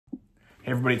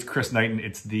Hey everybody, it's Chris Knighton.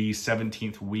 It's the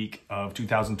 17th week of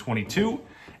 2022,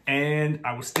 and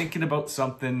I was thinking about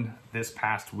something this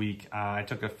past week. I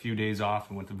took a few days off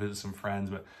and went to visit some friends,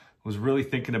 but was really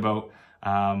thinking about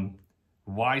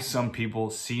why some people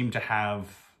seem to have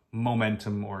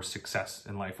momentum or success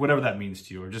in life, whatever that means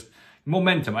to you, or just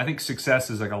momentum. I think success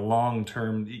is like a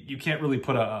long-term, you can't really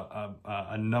put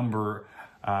a number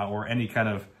or any kind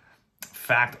of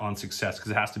fact on success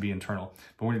because it has to be internal.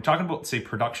 But when you're talking about, say,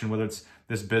 production, whether it's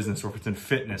this business or if it's in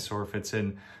fitness or if it's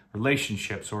in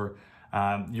relationships or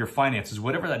your finances,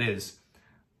 whatever that is,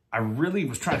 I really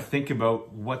was trying to think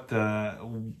about what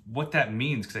that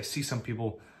means, because I see some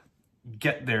people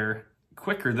get there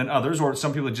quicker than others, or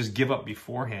some people just give up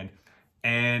beforehand.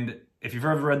 And if you've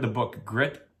ever read the book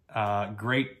Grit,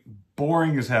 great,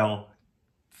 boring as hell,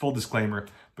 full disclaimer,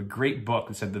 but great book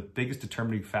that said the biggest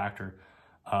determining factor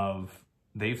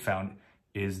they've found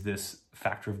is this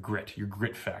factor of grit, your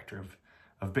grit factor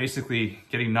of basically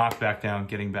getting knocked back down,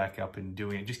 getting back up and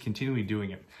doing it, just continually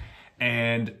doing it.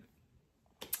 And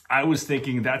I was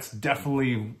thinking that's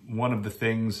definitely one of the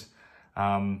things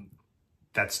I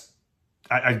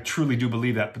truly do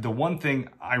believe that. But the one thing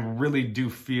I really do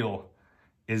feel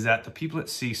is that the people that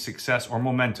see success or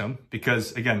momentum,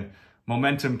 because again,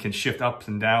 momentum can shift up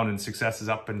and down and success is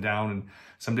up and down. And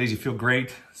some days you feel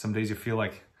great. Some days you feel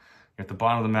like you're at the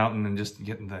bottom of the mountain and just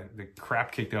getting the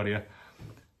crap kicked out of you.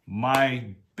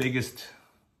 My biggest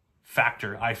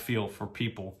factor I feel for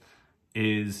people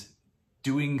is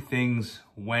doing things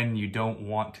when you don't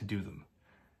want to do them.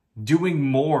 Doing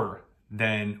more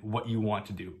than what you want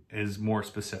to do is more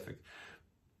specific.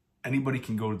 Anybody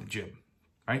can go to the gym,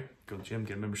 right? Go to the gym,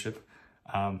 get a membership.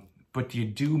 But do you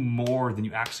do more than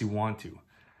you actually want to?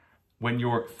 When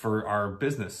you're, for our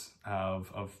business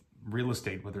of real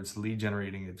estate, whether it's lead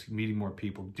generating, it's meeting more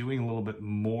people, doing a little bit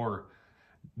more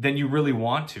than you really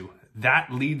want to,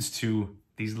 that leads to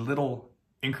these little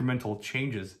incremental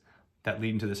changes that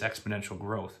lead into this exponential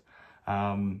growth.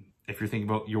 If you're thinking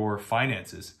about your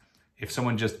finances, if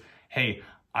someone just, hey,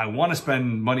 I want to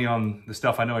spend money on the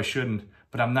stuff I know I shouldn't,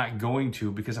 but I'm not going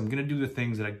to because I'm going to do the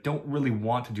things that I don't really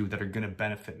want to do that are going to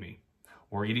benefit me.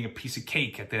 Or eating a piece of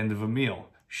cake at the end of a meal.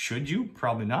 Should you?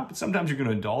 Probably not, but sometimes you're going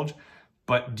to indulge.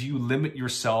 But do you limit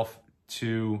yourself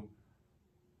to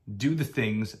do the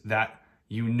things that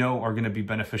you know are going to be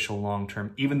beneficial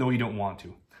long-term, even though you don't want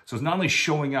to? So it's not only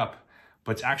showing up,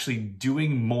 but it's actually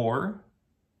doing more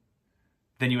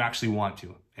than you actually want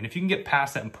to. And if you can get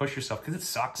past that and push yourself, because it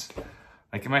sucks.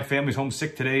 Like my family's home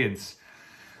sick today, and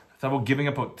I thought about giving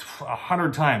up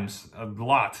 100 times, a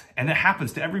lot. And that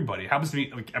happens to everybody. It happens to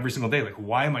me like every single day. Like,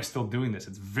 why am I still doing this?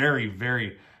 It's very,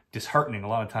 very disheartening a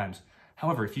lot of times.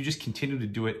 However, if you just continue to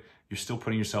do it, you're still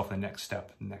putting yourself in the next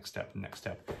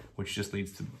step, which just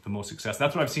leads to the most success.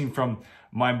 That's what I've seen from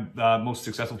my most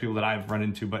successful people that I've run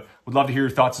into, but would love to hear your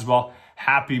thoughts as well.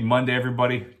 Happy Monday,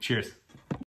 everybody. Cheers.